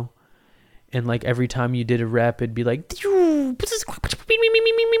casino, and like every time you did a rep, it'd be like,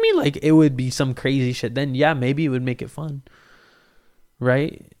 it would be some crazy shit. Then yeah, maybe it would make it fun,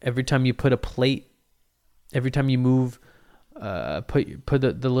 right? Every time you put a plate, every time you move, put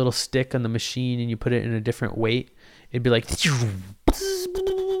the little stick on the machine and you put it in a different weight, it'd be like,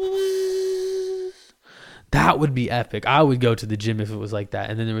 that would be epic. I would go to the gym if it was like that.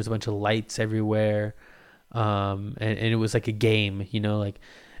 And then there was a bunch of lights everywhere. And it was like a game, like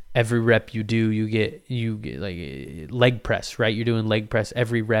every rep you do, you get like leg press, right? You're doing leg press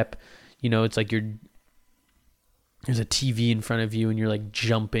every rep. It's like there's a TV in front of you and you're like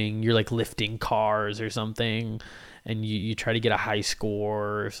jumping, you're like lifting cars or something. And you try to get a high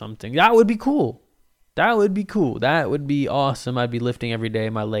score or something. That would be cool. That would be awesome. I'd be lifting every day.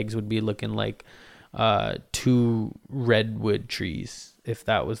 My legs would be looking like 2 redwood trees if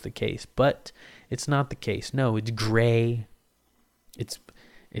that was the case, but it's not the case. No, it's gray. It's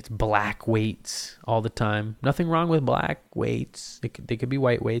black weights all the time. Nothing wrong with black weights. They could be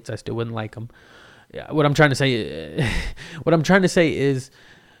white weights. I still wouldn't like them. Yeah, what I'm trying to say is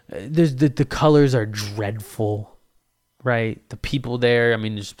there's the colors are dreadful, right? The people there,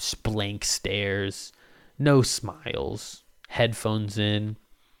 there's blank stares, no smiles, headphones in.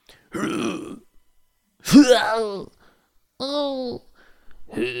 Hey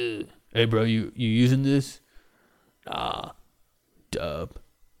bro, you using this? Dub.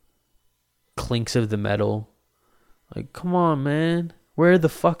 Clinks of the metal. Like, come on, man. Where the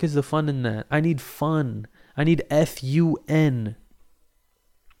fuck is the fun in that? I need fun. I need FUN.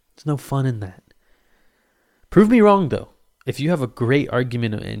 There's no fun in that. Prove me wrong though. If you have a great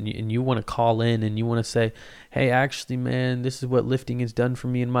argument and you want to call in and you want to say, hey, actually, man, this is what lifting has done for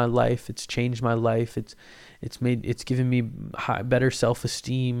me in my life. It's changed my life. It's given me better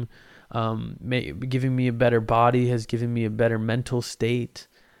self-esteem. Giving me a better body, has given me a better mental state.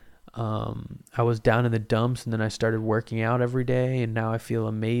 I was down in the dumps and then I started working out every day and now I feel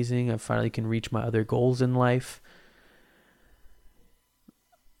amazing. I finally can reach my other goals in life.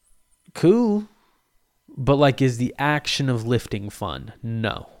 Cool. But like, is the action of lifting fun?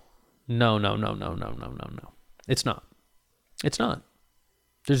 No. It's not.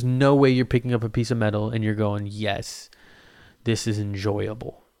 There's no way you're picking up a piece of metal and you're going, yes, this is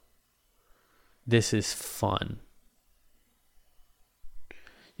enjoyable. This is fun.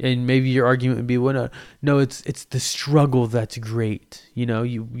 And maybe your argument would be, well, no, it's the struggle that's great.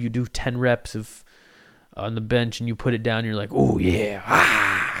 You do 10 reps on the bench and you put it down and you're like, oh yeah.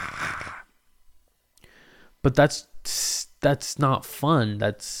 But that's not fun.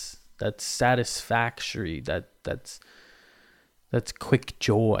 That's satisfactory. That's quick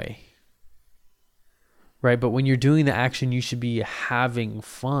joy. Right? But when you're doing the action, you should be having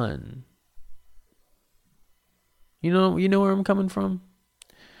fun. You know where I'm coming from?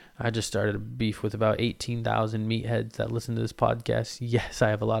 I just started a beef with about 18,000 meatheads that listen to this podcast. Yes, I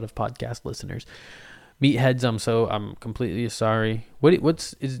have a lot of podcast listeners. Meatheads, I'm completely sorry. Do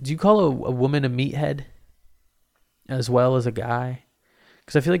you call a woman a meathead as well as a guy?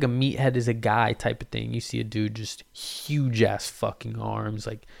 Because I feel like a meathead is a guy type of thing. You see a dude just huge ass fucking arms,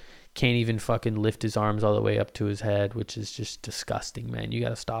 like can't even fucking lift his arms all the way up to his head, which is just disgusting, man. You got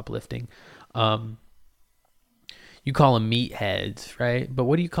to stop lifting. You call them meatheads, right? But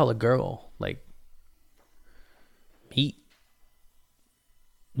what do you call a girl? Like meat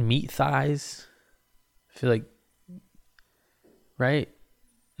thighs? I feel like, right?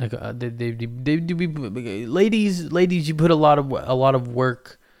 Like they ladies, you put a lot of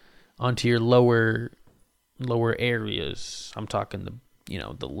work onto your lower areas. I'm talking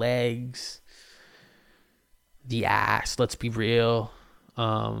the legs, the ass. Let's be real.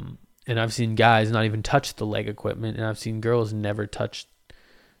 And I've seen guys not even touch the leg equipment, and I've seen girls never touch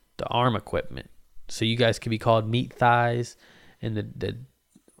the arm equipment. So you guys could be called meat thighs, and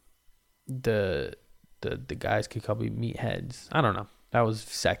the guys could call me meatheads. I don't know. That was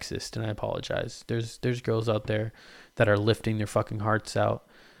sexist, and I apologize. There's girls out there that are lifting their fucking hearts out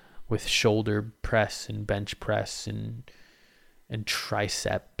with shoulder press and bench press and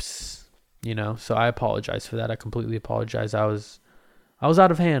triceps, So I apologize for that. I completely apologize. I was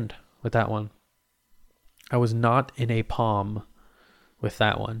out of hand with that one. I was not in a palm with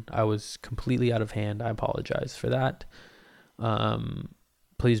that one. I was completely out of hand. I apologize for that.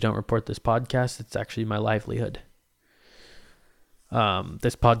 Please don't report this podcast. It's actually my livelihood.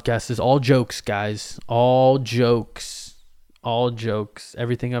 This podcast is all jokes, guys. All jokes.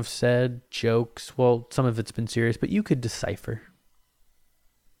 Everything I've said, jokes. Well, some of it's been serious, but you could decipher.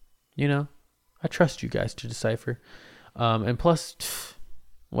 I trust you guys to decipher. And plus,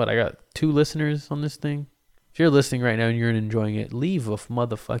 I got 2 listeners on this thing. If you're listening right now and you're enjoying it, leave a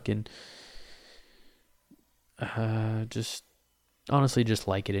motherfucking, just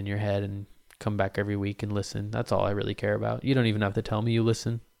like it in your head and come back every week and listen. That's all I really care about. You don't even have to tell me you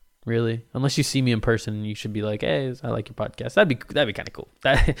listen, really. Unless you see me in person, you should be like, "Hey, I like your podcast." That'd be kind of cool.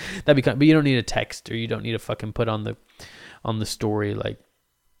 That'd be but you don't need a text, or you don't need to fucking put on the story like,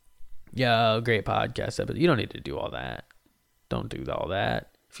 "Yeah, great podcast." But you don't need to do all that. Don't do all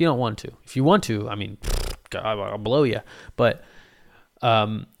that if you don't want to. If you want to, I mean, God, I'll blow you. But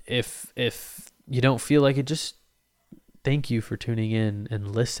if you don't feel like it, just thank you for tuning in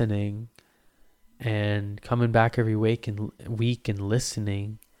and listening and coming back every week and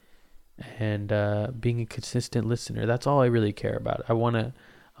listening and being a consistent listener. That's all I really care about. I want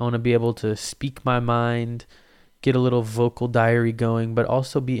to be able to speak my mind, get a little vocal diary going, but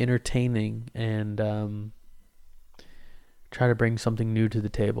also be entertaining and try to bring something new to the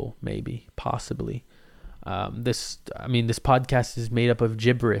table, maybe, possibly. This podcast is made up of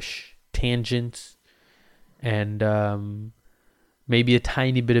gibberish, tangents, and maybe a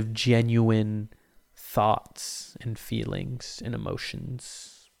tiny bit of genuine thoughts and feelings and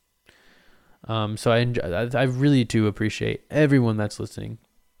emotions. So I really do appreciate everyone that's listening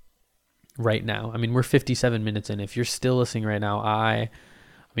right now. I mean, we're 57 minutes in. If you're still listening right now, I'm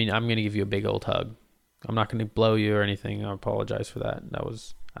going to give you a big old hug. I'm not going to blow you or anything. I apologize for that. That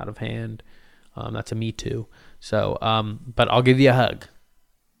was out of hand. That's a me too. So, but I'll give you a hug.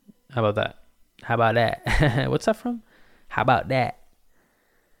 How about that? What's that from? How about that?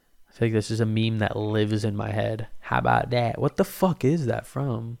 I feel like this is a meme that lives in my head. How about that? What the fuck is that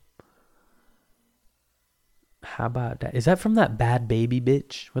from? How about that? Is that from that Bad Baby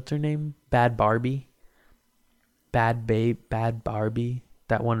bitch? What's her name? Bad Barbie? Bad Barbie?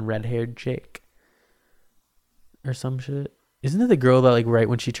 That one red-haired chick? Or some shit? Isn't it the girl that, like, right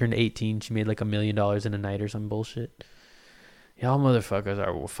when she turned 18, she made like $1 million in a night or some bullshit? Y'all motherfuckers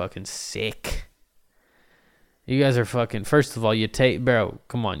are fucking sick. You guys are fucking... First of all, bro,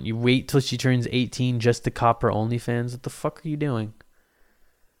 come on. You wait till she turns 18 just to cop her OnlyFans? What the fuck are you doing?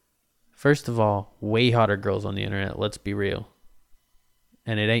 First of all, way hotter girls on the internet. Let's be real.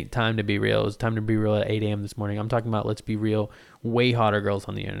 And it ain't time to be real. It was time to be real at 8 a.m. this morning. I'm talking about, let's be real, way hotter girls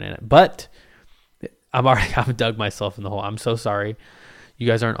on the internet. But I've dug myself in the hole. I'm so sorry. You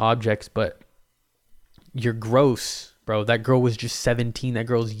guys aren't objects, but you're gross, bro. That girl was just 17. That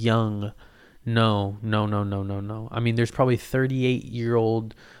girl's young. No. I mean, there's probably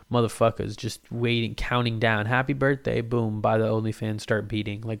 38-year-old motherfuckers just waiting, counting down. Happy birthday, boom, buy the OnlyFans, start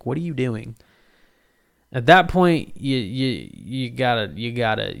beating. Like, what are you doing? At that point, you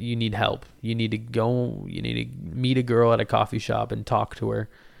need help. You need to meet a girl at a coffee shop and talk to her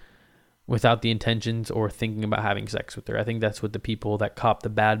without the intentions or thinking about having sex with her. I think that's what the people that cop the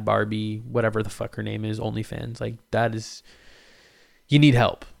Bad Barbie, whatever the fuck her name is, OnlyFans, like, that is, you need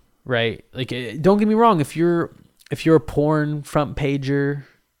help, right? Like, don't get me wrong. If you're a porn front pager,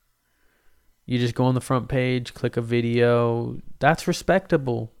 you just go on the front page, click a video, that's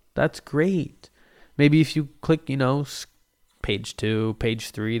respectable. That's great. Maybe if you click, page 2,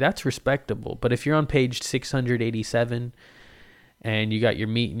 page 3, that's respectable. But if you're on page 687 and you got your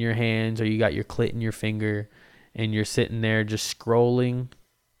meat in your hands or you got your clit in your finger and you're sitting there just scrolling,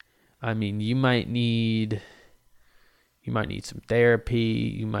 I mean, you might need some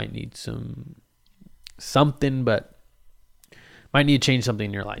therapy, you might need something, but might need to change something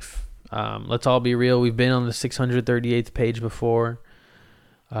in your life. Let's all be real. We've been on the 638th page before,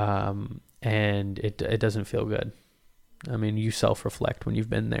 and it doesn't feel good. I mean, you self-reflect when you've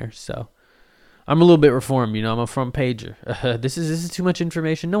been there. So I'm a little bit reformed, I'm a front pager. This is too much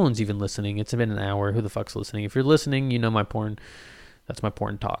information. No one's even listening. It's been an hour. Who the fuck's listening? If you're listening, my porn. That's my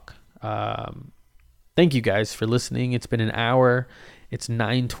porn talk. Thank you guys for listening. It's been an hour. It's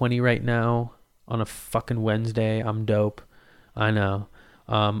 9:20 right now on a fucking Wednesday. I'm dope. I know.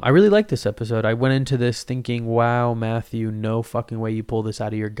 I really like this episode. I went into this thinking, wow, Matthew, no fucking way you pull this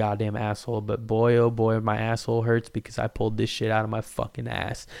out of your goddamn asshole. But boy, oh boy, my asshole hurts because I pulled this shit out of my fucking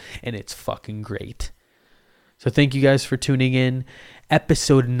ass. And it's fucking great. So thank you guys for tuning in.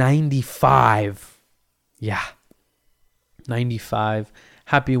 Episode 95. Yeah. 95.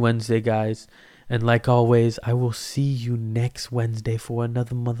 Happy Wednesday, guys. And like always, I will see you next Wednesday for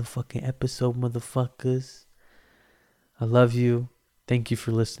another motherfucking episode, motherfuckers. I love you. Thank you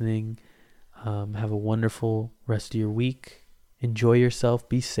for listening. Have a wonderful rest of your week. Enjoy yourself.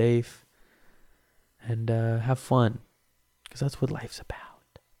 Be safe. And have fun. Because that's what life's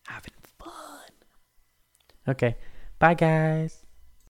about. Having fun. Okay. Bye, guys.